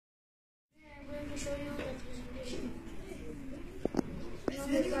to show you the presentation.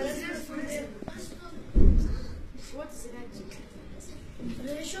 What's it actually?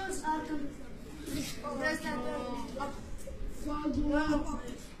 Ratios are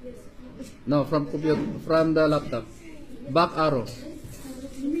No, from computer, from the laptop. Back arrow.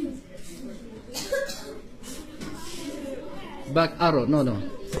 Back arrow. No, no.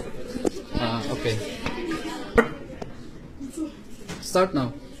 Okay. Start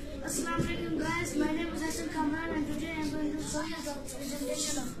now. Assalamualaikum guys, my name is Hassan Kamran and today I am going to show you the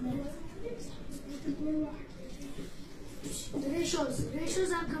presentation of the ratios.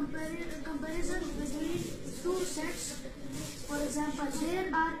 Ratios are comparison between two sets. For example, there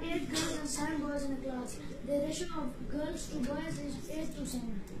are 8 girls and 7 boys in a class. The ratio of girls to boys is 8 to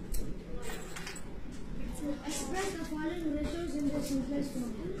 7. So express the following ratios in the simplest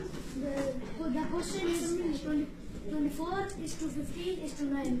form. The question is 24 is to 15 is to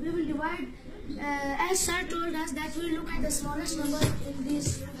 9. We will divide, as sir told us that we will look at the smallest number in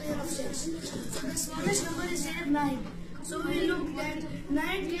this pair of sets. So the smallest number is here 9. So we will look that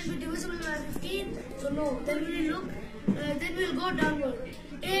 9 can be divisible by 15, so no. Then we will look, then we will go downward.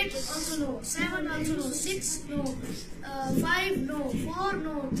 8 also no, 7 also no, 6 no, 5 no, 4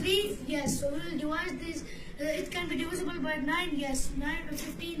 no, 3 yes. So we will divide this. It can be divisible by 9 yes, 9 to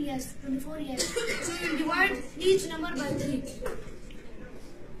 15 yes, 24 yes. So we will divide each number by 3.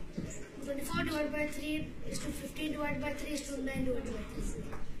 24 divided by 3 is to 15 divided by 3 is to 9 divided by 3.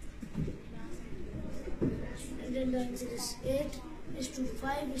 And then the answer is 8 is to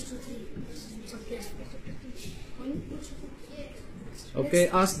 5 is to 3. Okay,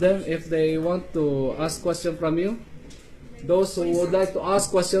 ask them if they want to ask question from you. Those who would like to ask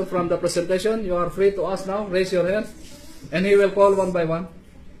question from the presentation, you are free to ask now. Raise your hand, and he will call one by one.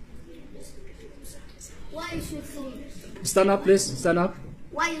 Why you should 3? Stand up, please. Stand up.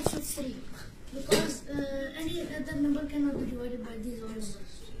 Why you should 3? Because any other number cannot be divided by these all numbers.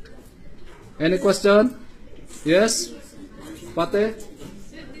 Any question? Yes? Pate?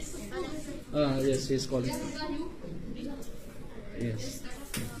 Yes, he is calling. Yes.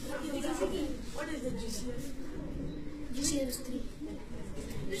 What is the GCF? GCF is 3.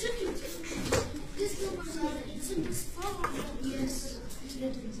 These numbers are in this form. Yes.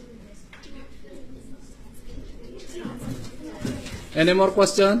 Any more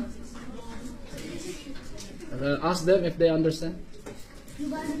question? Ask them if they understand. You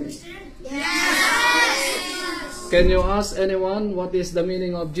guys understand? Yes! Can you ask anyone what is the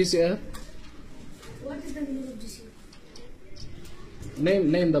meaning of GCF? What is the meaning of GCF?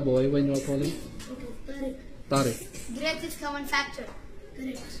 Name the boy when you are calling. Okay, Tariq. Greatest common factor.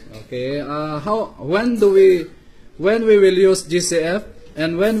 correct. Okay. When we will use GCF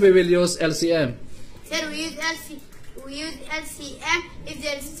and when we will use LCM? Sir, we use LCM if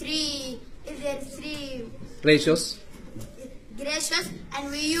there is three Ratios. ratios,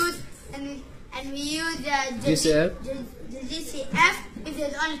 and we use GCF. the GCF if there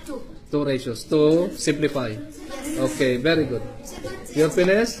is only 2. Two ratios to simplify. Okay, very good. You're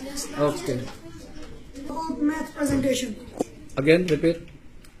finished? Okay. About math presentation. Again, repeat.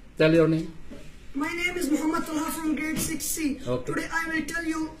 Tell your name. My name is Muhammad Talha from grade 6C. Okay. Today I will tell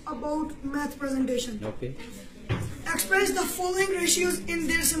you about math presentation. Okay. Express the following ratios in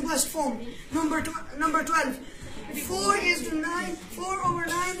their simplest form. Number 12. 4 is to 9. 4 over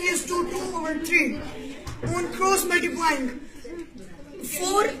 9 is to 2 over 3. On cross multiplying.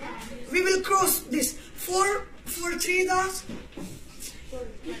 4, we will cross this. 4 for 3 does.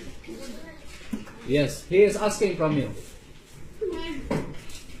 Yes, he is asking from you.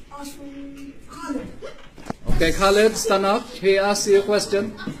 Ask from Khalid. Okay, Khalid, stand up. He asks you a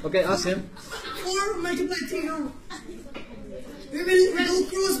question. Okay, ask him. 4 multiply 3 now. We will do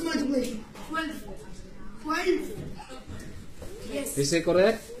cross multiplication. 12. Yes. Is he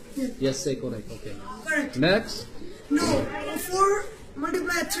correct? Yes. Yes, say correct. Okay. Correct. Next. No. 4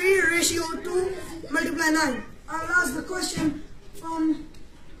 multiply 3 ratio 2 multiply 9. I'll ask the question from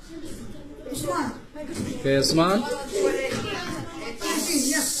Usman. Okay, Usman. 18,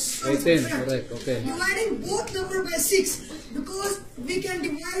 yes. 18, correct. Okay. Dividing both number by 6 because we can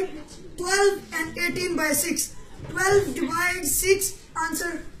divide 12 and 18 by 6. 12 divide 6.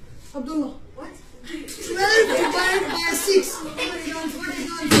 Answer Abdullah. What? 12 divided by 6. What is the answer?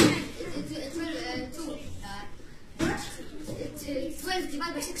 12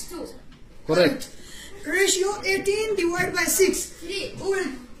 divided by 6, 2. Correct. Ratio 18 divided by 6. 3. Who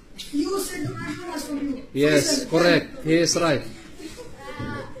will? You said the answer was from you. Yes, correct. He is right.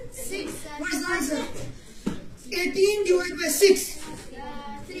 6. What is the answer? 18 divided by 6.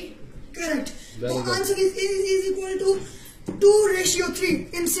 3. Correct. Very So good. answer is equal to 2 ratio 3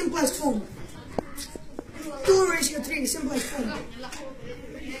 in simplest form. 2:3, simplest form.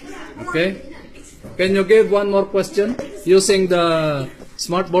 Okay. Can you give one more question using the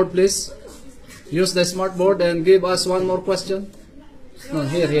smart board, please? Use the smart board and give us one more question. No,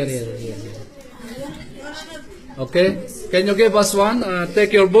 here. Okay. Can you give us one?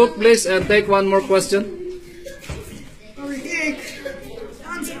 Take your book, please, and take one more question. I will take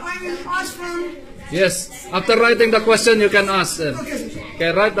answer. I will ask from. Yes. After writing the question, you can ask.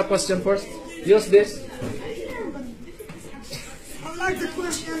 Okay, write the question first. Use this. I would like the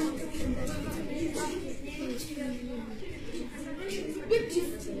question.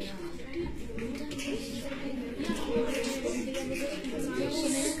 Over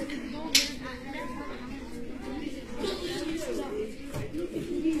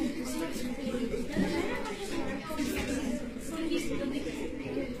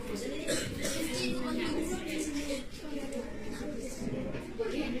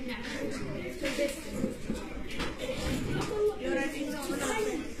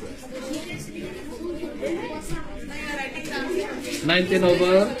 19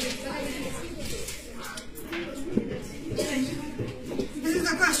 over. This is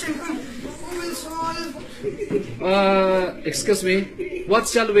the question. Who will solve? Excuse me. What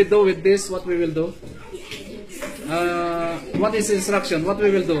shall we do with this? What we will do? What is instruction? What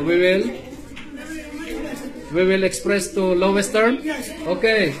we will do? We will express to lowest term.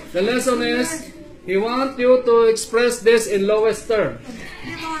 Okay. The lesson is he wants you to express this in lowest term.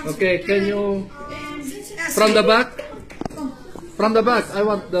 Okay. Can you from the back? From the back. I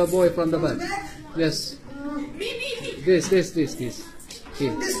want the boy from the back. Yes. This. He.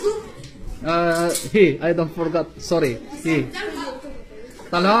 He. I don't forgot. Sorry. He.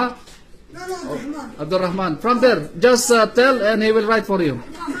 Talha. No, Abdul Rahman. From there. Just tell and he will write for you.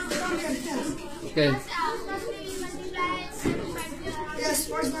 Okay. Yes,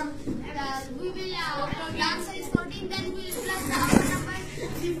 first one. We will, the answer is 14, then we will plus the other number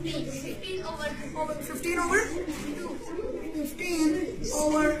 15. 15 over 15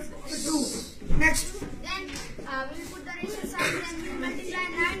 over 2. Next. Then we will put the ratio sign, then we will multiply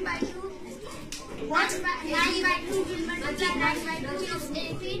 9 by 2. What? 9 by 2 will multiply 9 by 2 is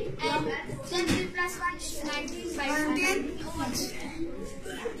 18, and then we plus 1 is 19 by 1.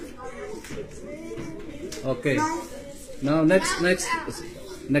 Okay. Now next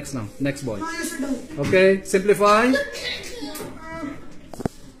boy. Now you sit down. Okay, simplify.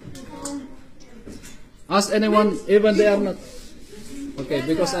 Ask anyone, even they are not. Okay,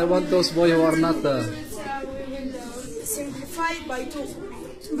 because I want those boys who are not. We will simplify by 2.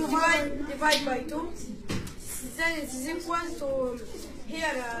 Divide by 2. Then it is equal to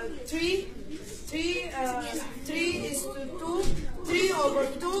here 3. 3 is to 2. 3 over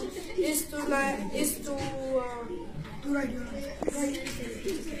 2 is to Right.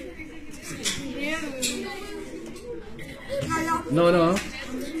 here. No.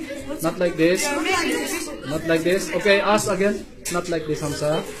 Not like this. Not like this. Okay, ask again. Not like this,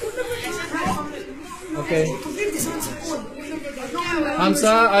 Hamza. Okay. Complete this answer.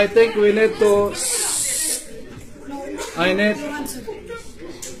 Hamza, I think we need to.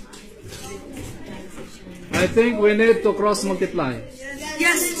 I think we need to cross multiply.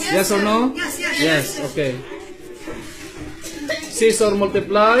 Yes. Yes or no? Yes. Yes. Okay. Scissor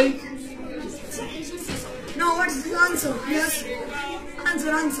multiply. Now what is the answer? Yes.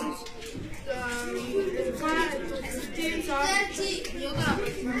 Answer.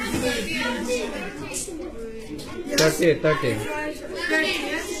 30.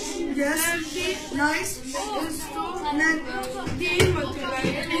 Yes. Nice. Then 15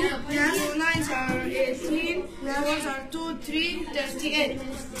 multiplied 2. 2 9s are 18. 4s are 2, 3, 38.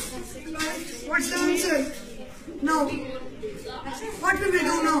 what's the answer? Now. What will we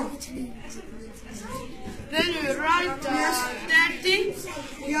do now? Then we write 30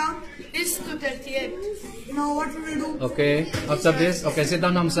 Yeah. is to 38. Now what will we do? Okay. After this, okay, sit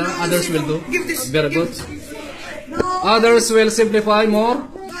down, Hamza. Others will do. Give this. Very good. Now. Others will simplify more.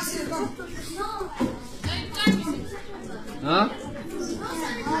 Huh?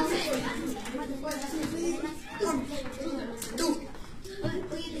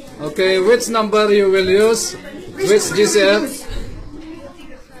 Okay, which number you will use? Which GCF?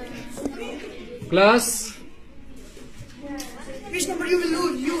 Class? Which number you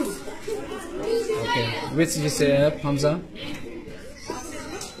will use? Okay, which GCF, Hamza?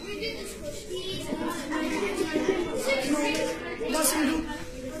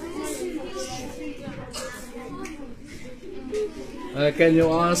 Can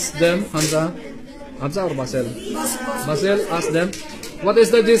you ask them, Hamza? Hamza or Basel? Basel, ask them. What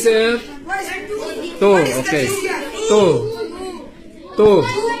is the GCF? What is it? 2, okay. 2.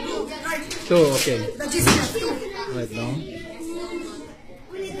 2, okay. The GCF 2. Right now.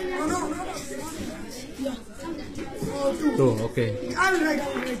 No. Yeah. Oh, 2. 2, okay. I'll write.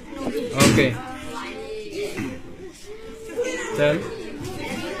 No, 2. Okay. Then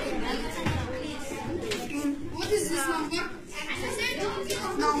What is this number?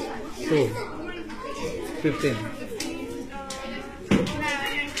 Now, 2. 15.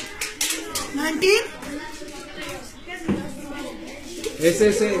 19? Is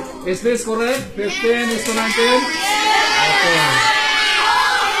this correct? 15 is to 19? Okay.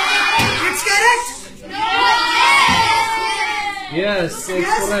 It's correct? Yes,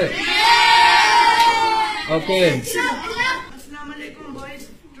 it's correct. Okay. Assalamu alaikum boys.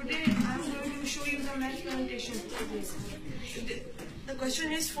 Today I'm going to show you the math presentation. The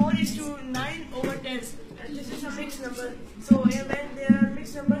question is 4 is to 9 over 10. And this is a mixed number. So when there are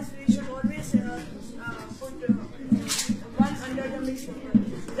mixed numbers, we should always put 1 under the mixed number.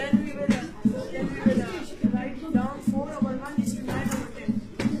 Then we will write down 4 over 1 is to 9 over 10.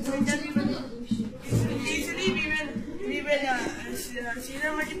 So then easily we will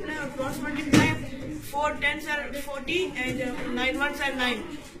serial multiply or cross multiply. 4 tens are 40 and 9 ones are 9.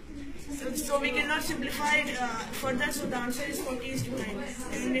 So we cannot simplify it further. So the answer is 40 is to 9.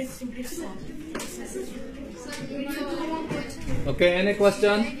 And it's simplified. Okay, any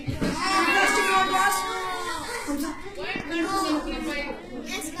question?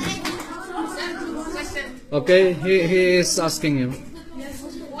 Okay, he is asking you.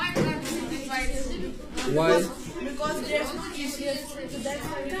 Why? Because there's no GCS. So that's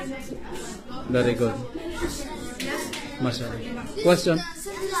why we cannot simplify. Very good. Mashallah. Question?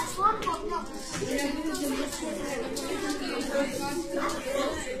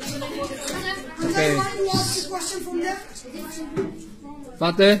 Okay. What's the question from there?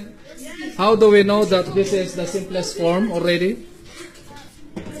 Fateh, how do we know that this is the simplest form already?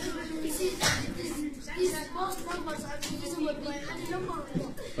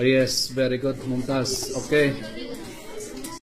 Oh yes, very good, Mumtaz. Okay.